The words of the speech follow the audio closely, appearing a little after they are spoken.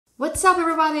What's up,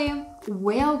 everybody?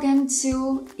 Welcome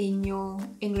to a new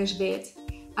English bit.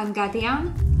 I'm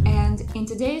Katya, and in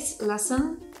today's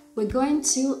lesson, we're going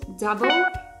to double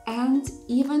and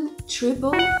even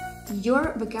triple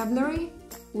your vocabulary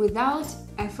without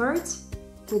effort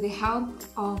with the help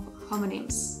of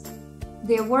homonyms.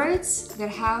 They're words that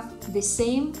have the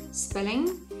same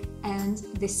spelling and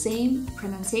the same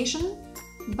pronunciation,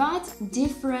 but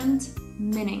different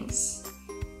meanings.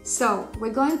 So,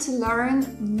 we're going to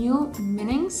learn new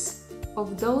meanings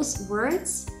of those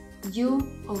words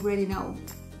you already know.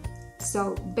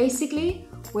 So, basically,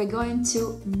 we're going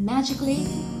to magically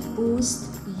boost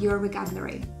your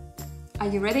vocabulary. Are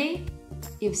you ready?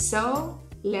 If so,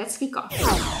 let's kick off.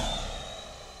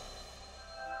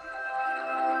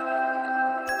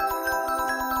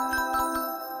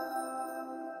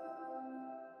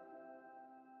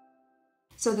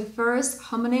 So, the first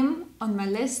homonym on my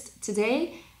list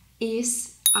today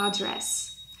is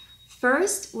address.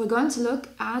 First, we're going to look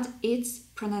at its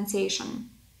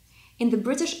pronunciation. In the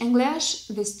British English,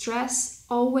 the stress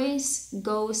always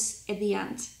goes at the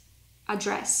end,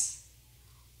 address.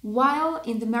 While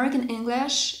in the American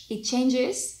English, it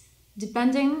changes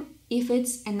depending if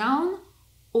it's a noun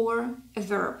or a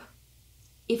verb.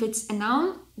 If it's a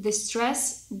noun, the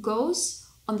stress goes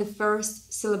on the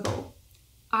first syllable,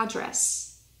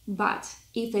 address. But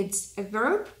if it's a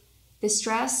verb, the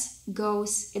stress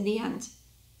goes at the end,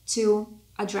 to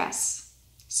address.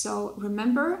 So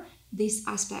remember this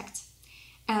aspect.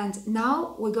 And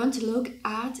now we're going to look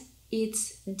at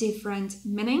its different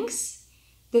meanings.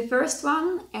 The first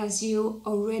one, as you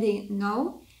already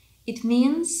know, it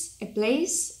means a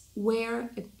place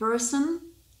where a person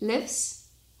lives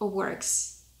or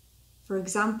works. For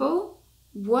example,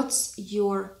 what's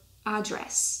your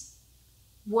address?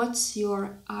 What's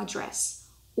your address?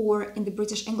 Or in the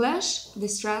British English, the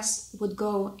stress would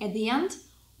go at the end.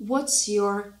 What's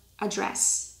your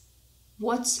address?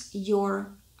 What's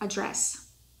your address?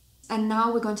 And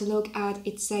now we're going to look at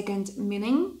its second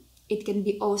meaning. It can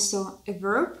be also a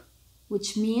verb,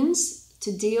 which means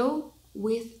to deal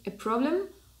with a problem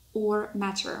or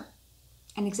matter.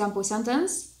 An example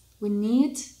sentence: we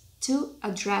need to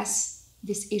address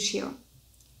this issue.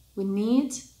 We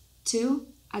need to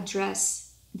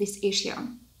address this issue.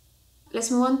 Let's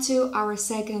move on to our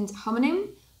second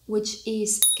homonym, which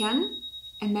is can,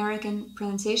 American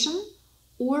pronunciation,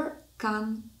 or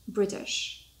can,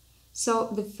 British.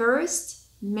 So the first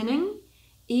meaning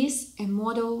is a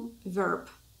modal verb.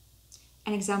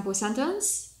 An example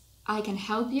sentence: I can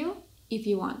help you if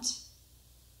you want.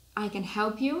 I can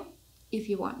help you if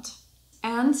you want.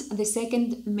 And the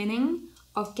second meaning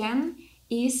of can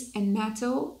is a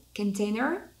metal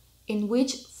container in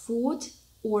which food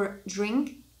or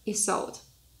drink is sold.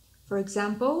 For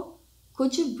example,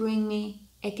 could you bring me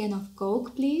a can of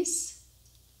Coke, please?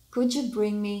 Could you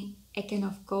bring me a can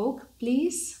of Coke,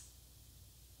 please?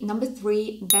 Number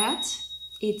 3, bat.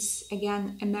 It's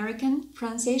again American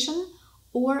pronunciation,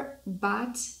 or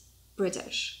bat,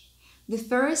 British. The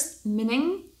first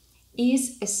meaning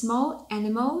is a small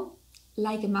animal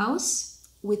like a mouse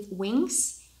with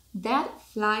wings that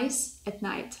flies at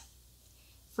night.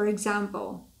 For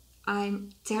example,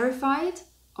 I'm terrified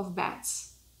of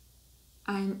bats.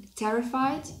 I'm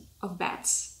terrified of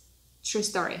bats. True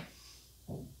story.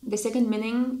 The second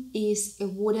meaning is a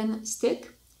wooden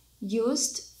stick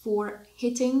used for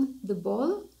hitting the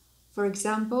ball, for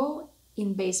example,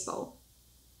 in baseball.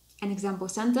 An example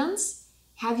sentence: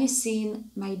 have you seen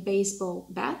my baseball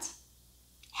bat?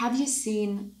 Have you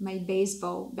seen my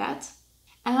baseball bat?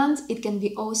 And it can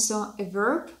be also a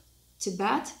verb, to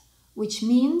bat, which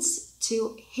means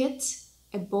to hit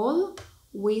a ball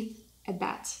with a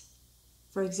bat.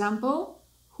 For example,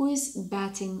 who is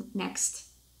batting next?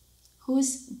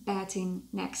 Who's batting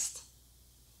next?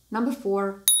 Number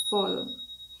 4, fall.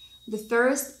 The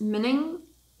first meaning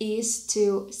is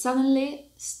to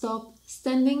suddenly stop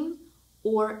standing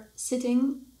or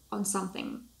sitting on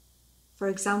something. For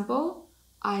example,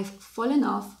 I've fallen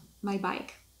off my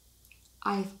bike.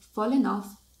 I've fallen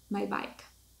off my bike.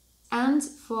 And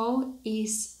fall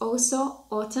is also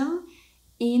autumn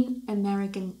in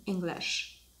American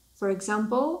English. For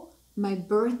example, my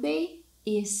birthday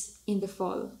is in the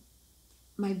fall.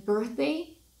 My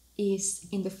birthday is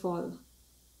in the fall.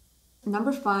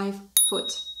 Number 5,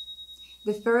 foot.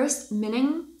 The first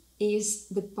meaning is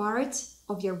the part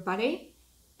of your body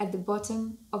at the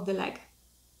bottom of the leg.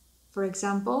 For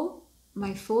example,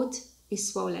 my foot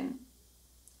is swollen.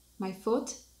 My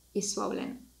foot is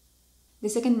swollen. The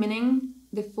second meaning,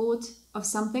 the foot of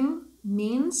something,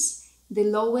 means the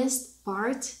lowest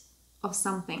part of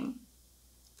something.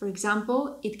 For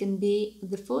example, it can be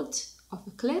the foot of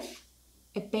a cliff,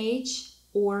 a page,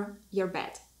 or your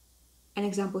bed. An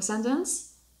example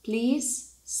sentence: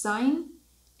 please sign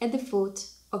at the foot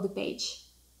of the page.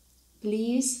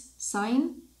 Please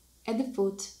sign at the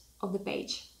foot of the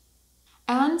page.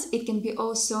 And it can be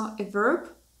also a verb,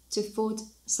 to foot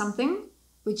something,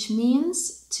 which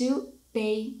means to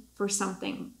pay for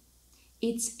something.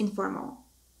 It's informal.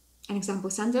 An example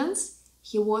sentence: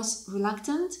 he was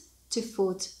reluctant to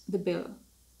foot the bill.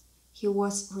 He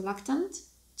was reluctant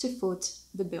to foot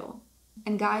the bill.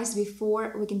 And guys,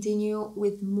 before we continue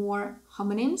with more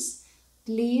homonyms,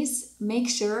 please make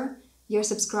sure you're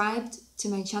subscribed to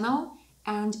my channel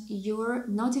and your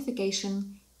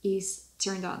notification is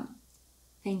turned on.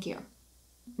 Thank you.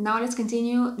 Now let's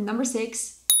continue. Number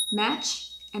 6,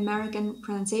 match, American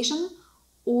pronunciation,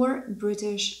 or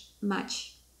British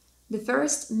match. The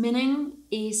first meaning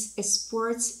is a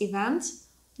sports event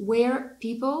where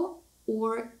people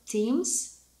or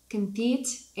teams compete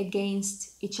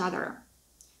against each other.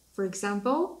 For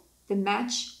example, the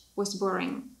match was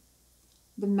boring.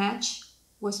 The match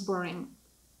was boring.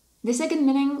 The second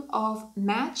meaning of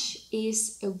match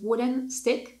is a wooden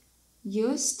stick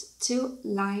used to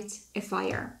light a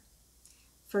fire.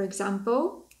 For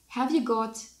example, have you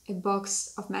got a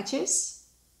box of matches?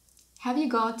 Have you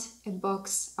got a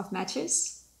box of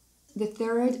matches? The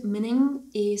third meaning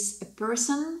is a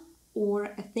person or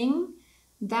a thing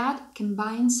that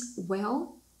combines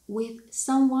well with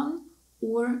someone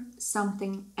or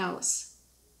something else.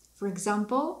 For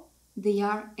example, they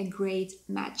are a great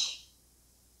match.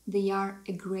 They are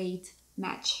a great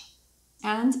match.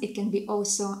 And it can be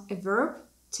also a verb,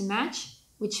 to match,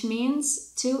 which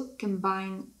means to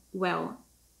combine well.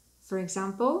 For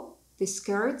example, the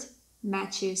skirt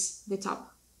matches the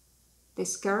top. The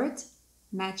skirt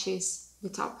matches the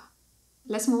top.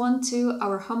 Let's move on to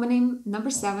our homonym number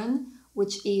 7,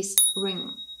 which is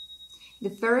ring.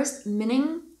 The first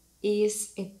meaning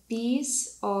is a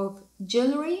piece of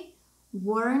jewelry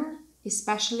worn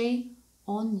especially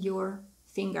on your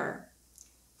finger.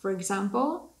 For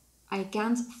example, I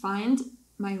can't find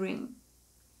my ring.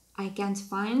 I can't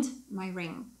find my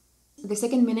ring. The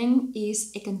second meaning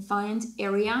is a confined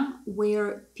area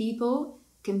where people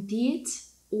compete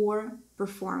or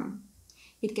perform.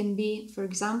 It can be, for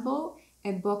example,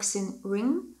 a boxing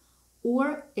ring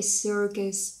or a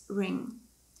circus ring.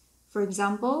 For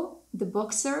example, the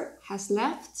boxer has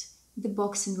left the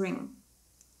boxing ring.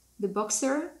 The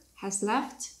boxer has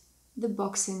left the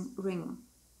boxing ring.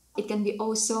 It can be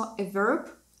also a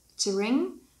verb, to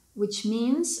ring, which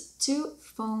means to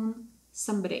phone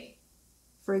somebody.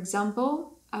 For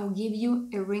example, I'll give you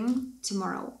a ring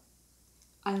tomorrow.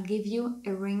 I'll give you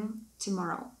a ring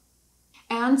tomorrow.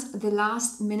 And the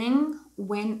last meaning,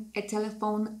 when a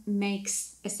telephone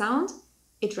makes a sound,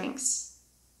 it rings.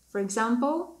 For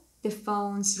example, the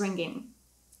phone's ringing.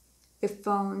 The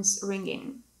phone's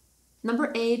ringing.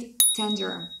 Number 8,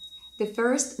 tender. The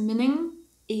first meaning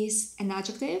is an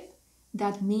adjective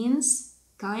that means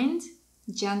kind,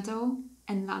 gentle,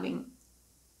 and loving.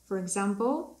 For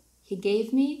example, he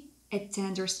gave me a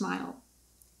tender smile.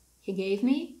 He gave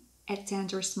me a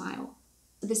tender smile.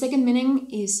 The second meaning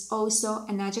is also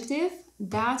an adjective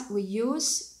that we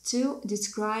use to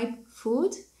describe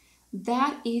food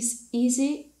that is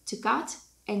easy to cut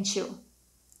and chew.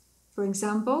 For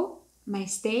example, my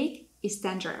steak is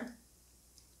tender.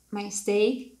 My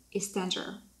steak is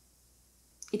tender.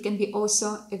 It can be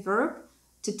also a verb,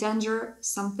 to tender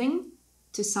something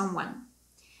to someone.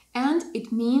 And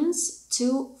it means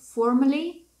to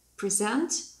formally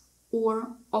present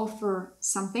or offer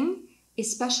something,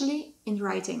 especially in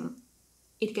writing.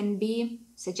 It can be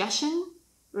suggestion,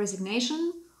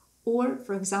 resignation, or,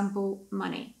 for example,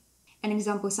 money. An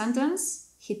example sentence: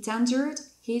 he tendered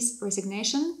his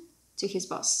resignation to his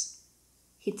boss.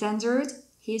 He tendered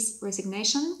his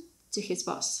resignation to his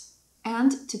boss.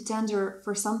 And to tender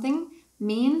for something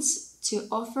means to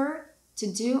offer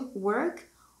to do work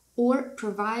or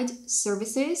provide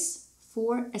services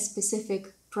for a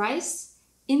specific price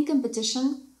in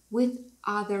competition with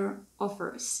other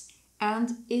offers. And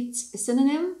it's a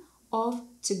synonym of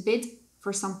to bid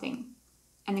for something.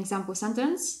 An example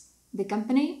sentence: the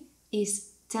company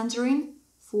is tendering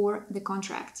for the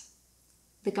contract.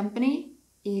 The company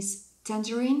is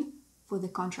tendering for the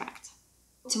contract.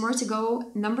 2 more to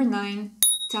go. Number 9,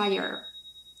 tire.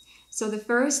 So the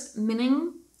first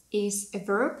meaning is a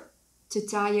verb, to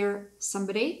tire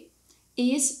somebody,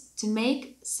 is to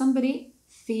make somebody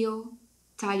feel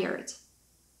tired.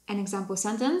 An example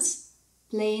sentence: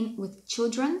 playing with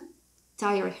children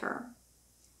tired her.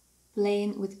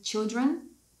 Playing with children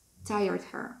tired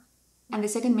her. And the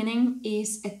second meaning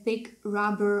is a thick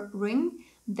rubber ring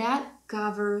that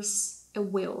covers a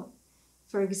wheel.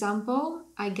 For example,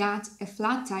 I got a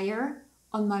flat tire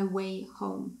on my way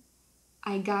home.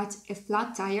 I got a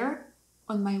flat tire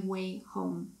on my way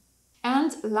home.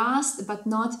 And last but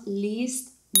not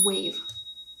least, wave.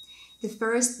 The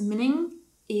first meaning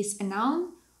is a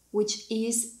noun, which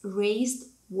is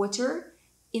raised water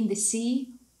in the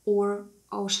sea or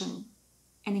ocean.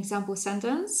 An example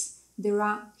sentence: there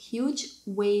are huge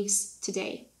waves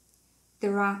today.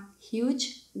 There are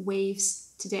huge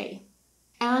waves today.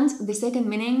 And the second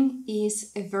meaning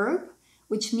is a verb,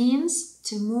 which means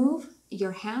to move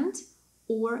your hand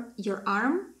or your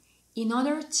arm in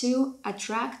order to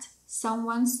attract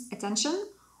someone's attention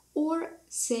or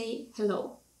say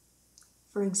hello.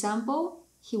 For example,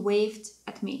 he waved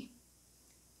at me.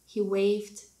 He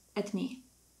waved at me.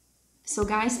 So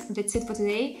guys, that's it for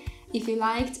today. If you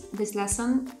liked this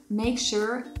lesson, make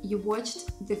sure you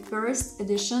watched the first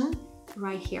edition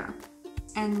right here.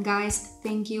 And guys,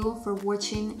 thank you for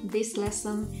watching this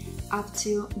lesson up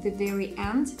to the very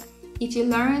end. If you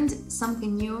learned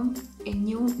something new, a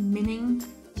new meaning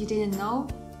you didn't know,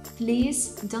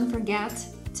 please don't forget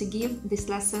to give this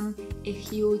lesson a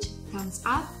huge thumbs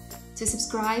up, to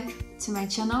subscribe to my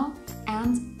channel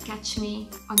and catch me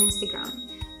on Instagram.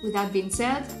 With that being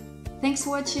said, thanks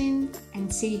for watching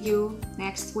and see you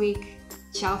next week.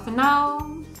 Ciao for now!